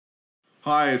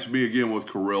Hi, it's me again with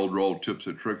Corel Draw Tips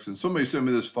and Tricks. And somebody sent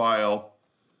me this file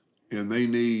and they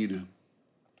need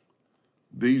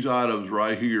these items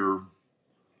right here.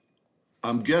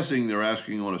 I'm guessing they're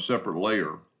asking on a separate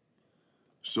layer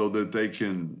so that they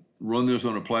can run this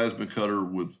on a plasma cutter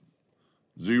with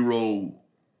zero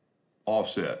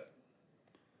offset.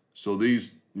 So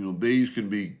these can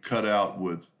be cut out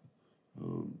with,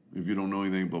 if you don't know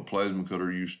anything about plasma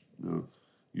cutter, you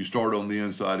start on the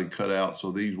inside and cut out.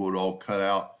 So these would all cut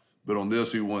out. But on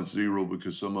this, he wants zero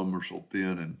because some of them are so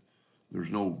thin and there's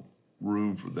no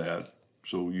room for that.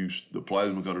 So the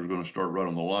plasma cutter is going to start right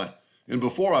on the line. And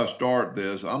before I start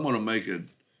this, I'm going to make a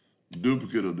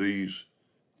duplicate of these.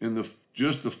 And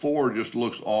just the four just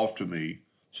looks off to me.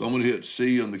 So I'm going to hit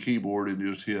C on the keyboard and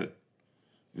just hit,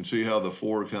 and see how the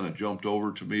four kind of jumped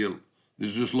over to me.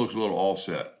 This just looks a little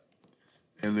offset.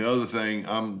 And the other thing,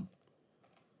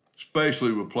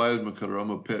 especially with plasma cutter,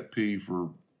 I'm a pet peeve for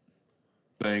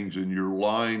things and your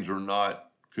lines are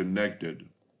not connected.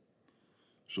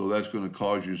 So that's going to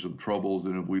cause you some troubles.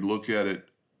 And if we look at it,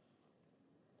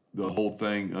 the whole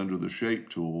thing under the shape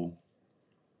tool,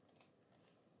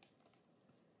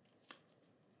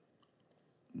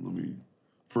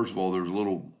 first of all, there's a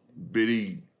little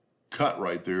bitty cut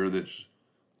right there that's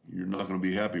you're not going to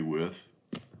be happy with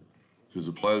because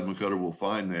the plasma cutter will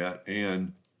find that.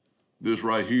 And this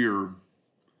right here,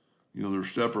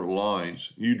 there's separate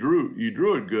lines. You drew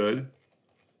it good.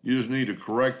 You just need to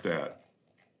correct that.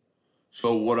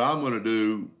 So what I'm going to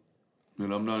do,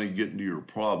 and I'm not even getting to your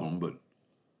problem, but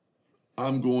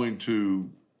I'm going to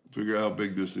figure out how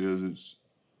big this is. It's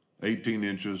 18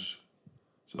 inches.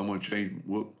 So I'm going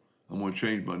to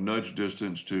change my nudge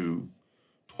distance to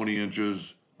 20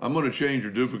 inches. I'm going to change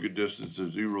your duplicate distance to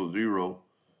 0, 0.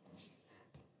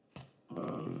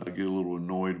 I get a little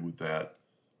annoyed with that.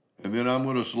 And then I'm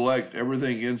going to select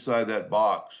everything inside that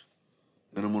box,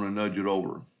 and I'm going to nudge it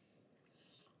over.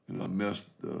 And I missed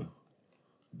the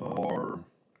bar.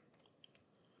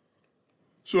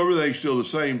 So everything's still the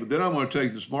same, but then I'm going to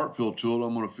take the Smart Fill tool, and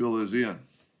I'm going to fill this in.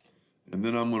 And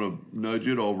then I'm going to nudge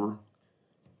it over,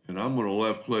 and I'm going to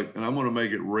left click, and I'm going to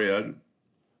make it red.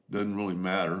 Doesn't really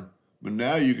matter. But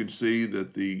now you can see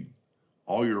that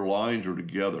all your lines are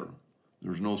together.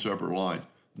 There's no separate lines.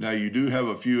 Now you do have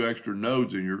a few extra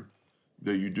nodes in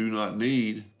that you do not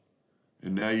need,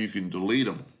 and now you can delete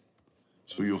them.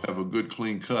 So you'll have a good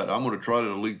clean cut. I'm going to try to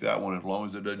delete that one as long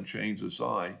as it doesn't change the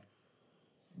sign.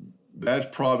 That's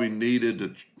probably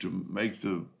needed to make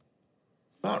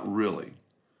not really.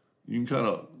 You can kind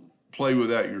of play with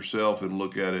that yourself and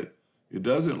look at it. It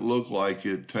doesn't look like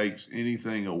it takes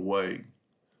anything away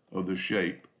of the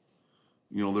shape.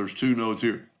 There's two nodes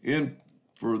here. And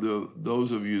for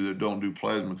those of you that don't do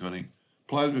plasma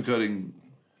cutting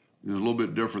is a little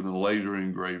bit different than laser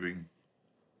engraving,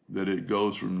 that it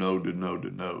goes from node to node to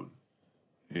node.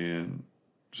 And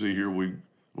see here,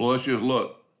 let's just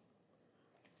look.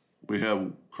 We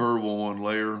have curve on one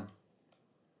layer.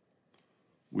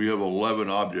 We have 11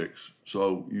 objects.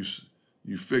 So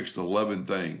you fixed 11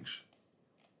 things.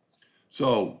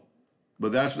 So,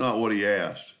 but that's not what he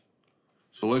asked.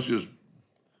 So let's just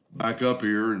back up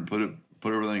here and put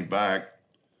everything back.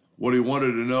 What he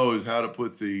wanted to know is how to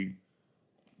put the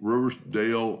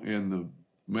Riverdale and the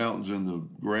mountains and the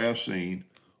grass scene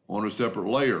on a separate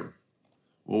layer.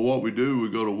 Well, what we do, we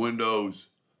go to Windows,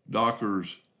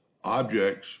 Dockers,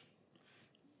 Objects.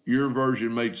 Your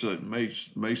version may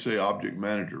say Object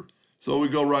Manager. So we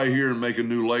go right here and make a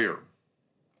new layer.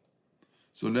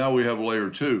 So now we have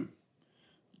layer 2.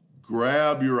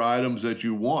 Grab your items that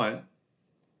you want,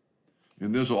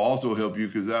 and this will also help you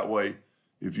because that way,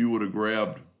 if you would have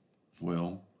grabbed,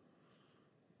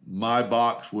 my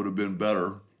box would have been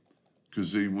better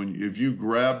because see, if you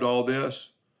grabbed all this,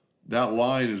 that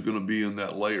line is going to be in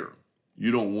that layer.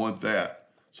 You don't want that.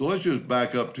 So let's just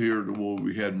back up to here to where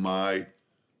we had my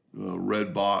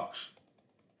red box.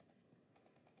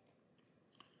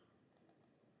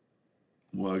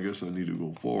 Well, I guess I need to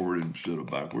go forward instead of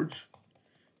backwards.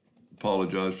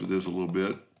 Apologize for this a little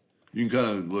bit. You can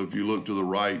kind of, if you look to the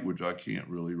right, which I can't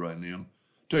really right now.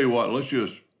 Tell you what, let's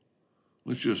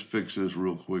just fix this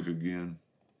real quick again.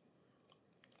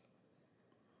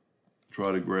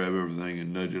 Try to grab everything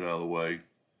and nudge it out of the way.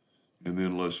 And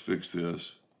then let's fix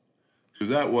this. Because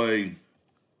that way,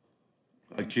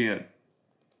 I can't,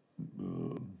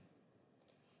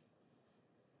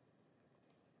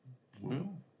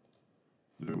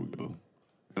 there we go.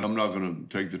 And I'm not going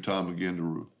to take the time again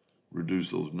to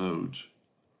reduce those nodes.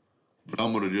 But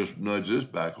I'm going to just nudge this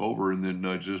back over and then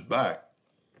nudge this back.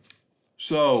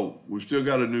 So we've still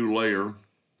got a new layer.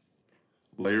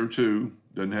 Layer 2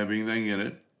 doesn't have anything in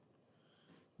it.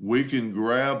 we can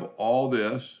grab all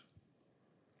this,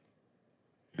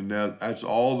 and that's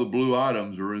all the blue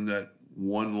items are in that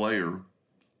one layer,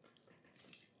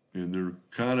 and they're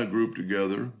kind of grouped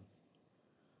together.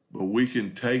 But we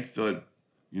can take the,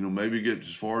 maybe get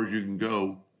as far as you can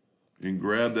go and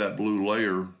grab that blue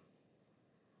layer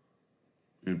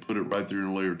and put it right there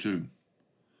in layer 2.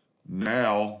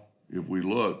 Now, if we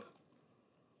look,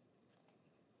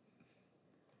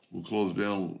 we'll close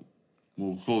down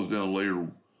layer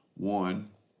 1,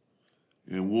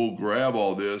 and we'll grab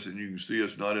all this, and you can see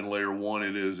it's not in layer 1,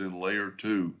 it is in layer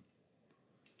 2.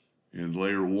 And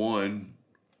layer 1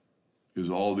 is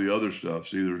all the other stuff.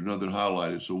 See, there's nothing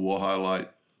highlighted, so we'll highlight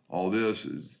all this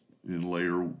is in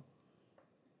layer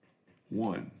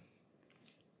 1.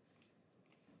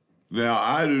 Now,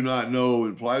 I do not know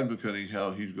in plasma cutting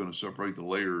how he's going to separate the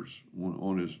layers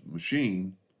on his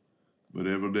machine, but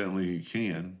evidently he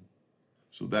can.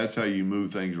 So that's how you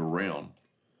move things around.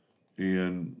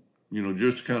 And,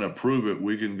 just to kind of prove it,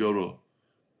 we can go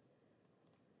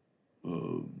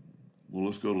to,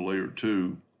 let's go to layer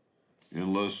 2,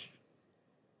 and let's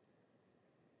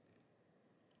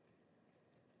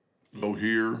go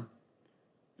here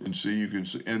and see, you can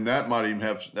see, and that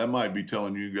might be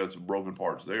telling you got some broken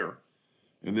parts there.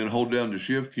 And then hold down the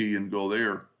shift key and go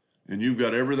there, and you've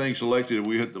got everything selected. If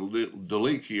we hit the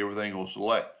delete key, everything will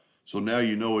select. So now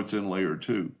you know it's in layer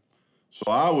 2. So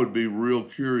I would be real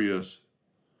curious.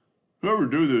 Whoever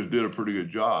did this did a pretty good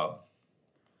job,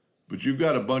 but you've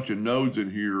got a bunch of nodes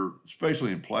in here,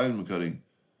 especially in plasma cutting,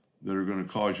 that are going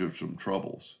to cause you some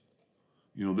troubles.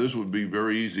 This would be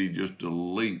very easy just to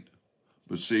delete,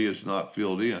 but see, it's not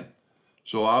filled in.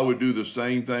 So I would do the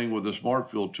same thing with the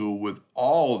Smart Fill tool with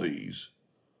all these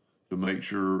to make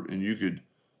sure, and you could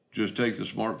just take the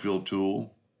Smart Fill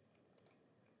tool,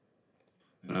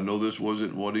 and I know this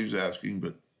wasn't what he's asking,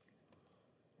 but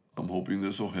I'm hoping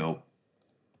this will help.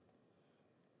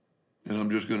 And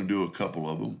I'm just going to do a couple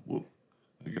of them. Whoop,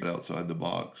 I got outside the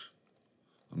box.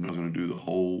 I'm not going to do the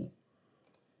whole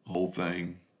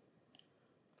thing.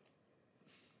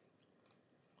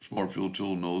 Smart Fill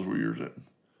tool knows where yours at.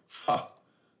 Ha!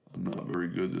 I'm not very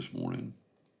good this morning.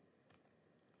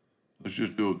 Let's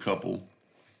just do a couple.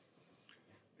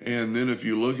 And then if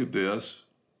you look at this,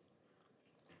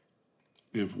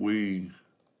 if we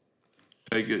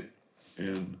take it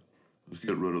and let's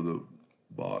get rid of the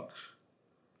box.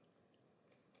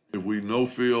 If we no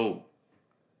fill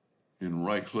and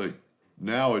right click,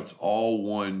 now it's all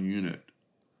one unit.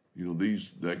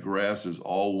 That grass is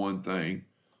all one thing.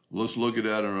 Let's look at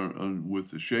that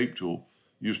with the shape tool.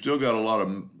 You still got a lot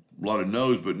of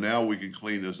nodes, but now we can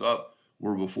clean this up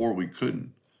where before we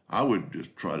couldn't. I would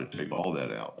just try to take all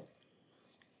that out.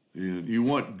 And you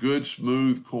want good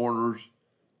smooth corners.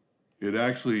 It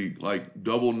actually, like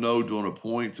double nodes on a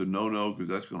point, it's a no-no because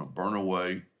that's going to burn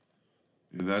away.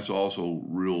 And that's also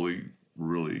really,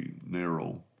 really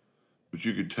narrow. But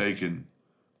you could take and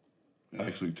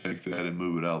actually take that and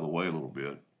move it out of the way a little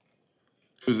bit.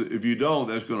 Because if you don't,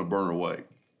 that's going to burn away.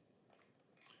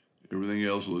 Everything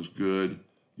else looks good.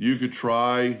 You could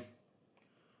try,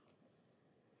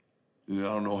 and I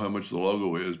don't know how much the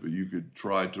logo is, but you could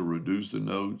try to reduce the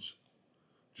nodes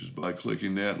just by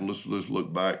clicking that. And let's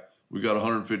look back. We got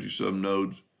 157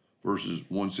 nodes versus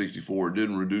 164. It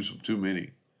didn't reduce them too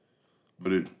many,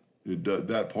 but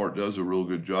that part does a real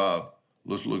good job.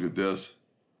 Let's look at this.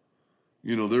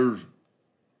 Look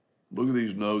at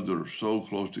these nodes that are so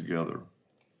close together.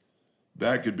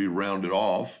 That could be rounded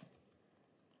off.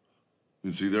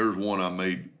 And see, there's one I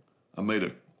made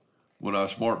when I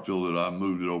smart filled it, I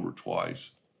moved it over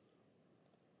twice.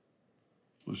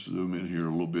 Let's zoom in here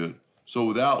a little bit. So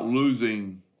without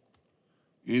losing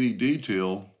any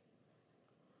detail,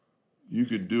 you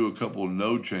could do a couple of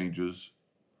node changes,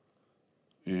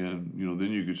 and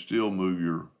then you could still move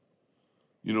your,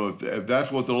 if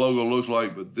that's what the logo looks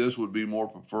like, but this would be more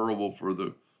preferable for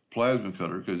the plasma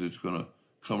cutter because it's going to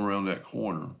come around that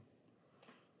corner.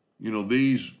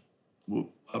 These, well,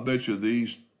 I bet you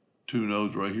these 2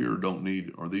 nodes right here don't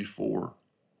need, or these 4.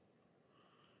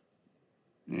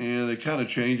 Yeah, they kind of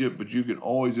change it, but you can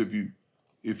always, if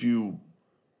you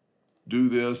do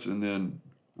this and then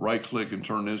right click and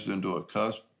turn this into a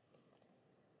cusp,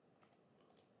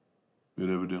 it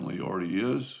evidently already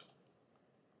is,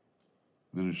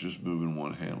 then it's just moving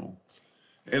one handle.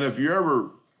 And if you're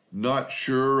ever not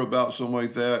sure about something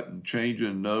like that and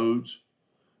changing nodes,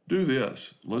 do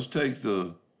this. Let's take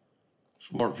the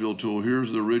Smart Fill tool.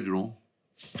 Here's the original.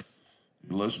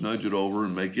 And let's nudge it over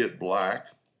and make it black.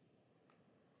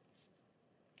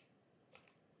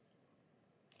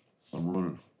 I'm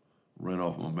running right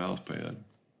off my mouse pad.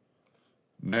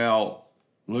 Now,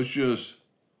 let's just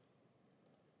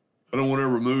I don't want to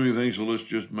ever move anything, so let's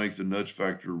just make the nudge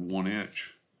factor 1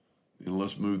 inch. And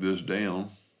let's move this down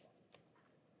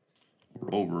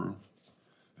or over.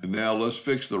 And now let's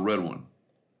fix the red one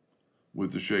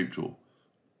with the shape tool.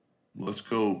 Let's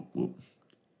go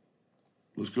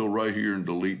right here and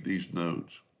delete these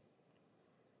nodes.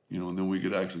 You know, and then we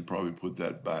could actually probably put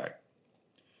that back.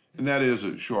 And that is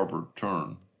a sharper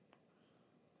turn.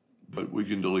 But we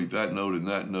can delete that node and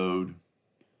that node.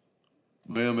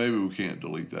 Well, maybe we can't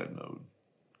delete that node.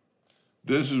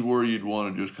 This is where you'd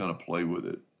want to just kind of play with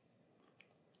it,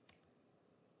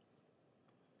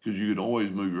 because you can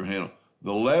always move your handle.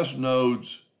 The less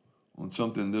nodes on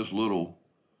something this little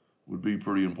would be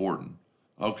pretty important.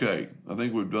 Okay, I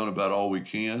think we've done about all we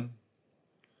can.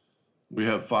 We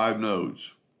have 5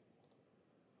 nodes.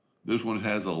 This one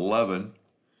has 11,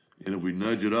 and if we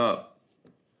nudge it up,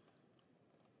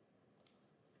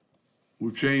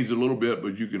 we've changed a little bit,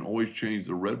 but you can always change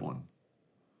the red one.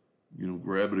 You know,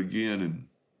 grab it again and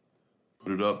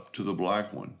put it up to the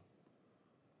black one.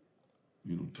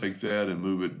 You know, take that and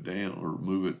move it down or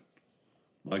move it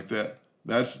like that.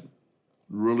 That's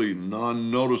really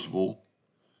non-noticeable,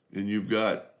 and you've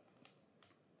got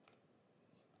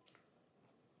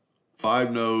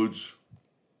 5 nodes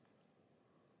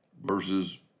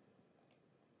versus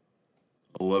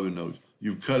 11 nodes.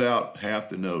 You've cut out half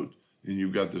the nodes, and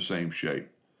you've got the same shape.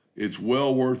 It's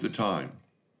well worth the time.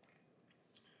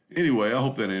 Anyway, I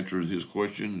hope that answers his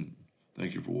question.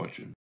 Thank you for watching.